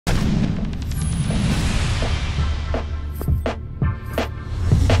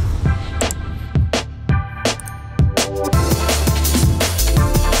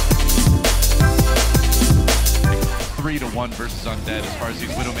versus Undead as far as these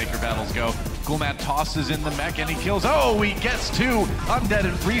Widowmaker battles go. Coolman tosses in the mech and he kills. Oh, he gets two. Undead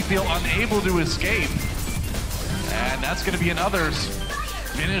and Freefeel unable to escape. And that's going to be another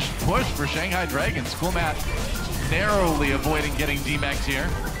finished push for Shanghai Dragons. Coolman narrowly avoiding getting DMAX'd here.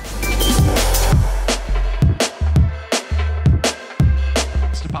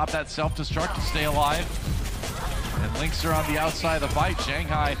 To pop that self-destruct to stay alive. And Lynx are on the outside of the fight.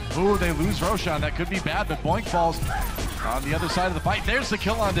 Shanghai, ooh, they lose Roshan. That could be bad, but Boink falls on the other side of the fight. There's the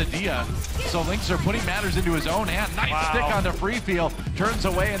kill onto Dia. So Lynx are putting matters into his own hand. Nice stick onto Freefeel. Turns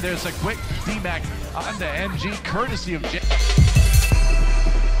away, and there's a quick DMAX onto MG, courtesy of J.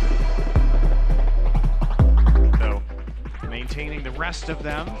 So maintaining the rest of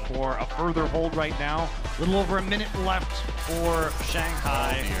them for a further hold right now. A little over a minute left for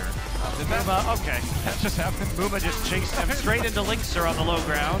Shanghai. Did that? Okay. That just happened. Muma just chased him straight into Lynxer on the low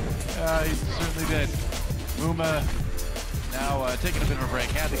ground. He certainly did. Muma now taking a bit of a break.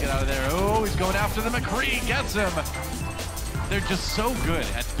 Had to get out of there. Oh, he's going after the McCree. Gets him. They're just so good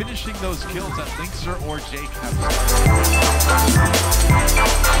at finishing those kills that Lynxer or Jake have.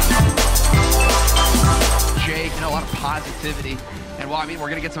 Jake, a lot of positivity. And well, I mean, we're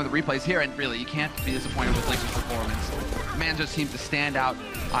going to get some of the replays here, and really, you can't be disappointed with Lynxer's performance. The man just seems to stand out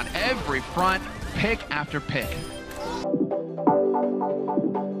on every front, pick after pick. You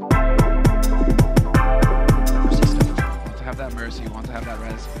want to have that Mercy, you want to have that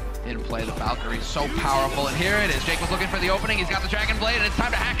res in play. The Valkyrie's so powerful, and here it is. Jake was looking for the opening, he's got the Dragon Blade, and it's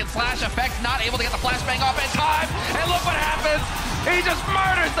time to hack and slash. Effect not able to get the flashbang off in time, and look what happens! He just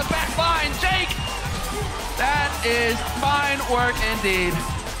murders the back line. Jake, that is fine work indeed.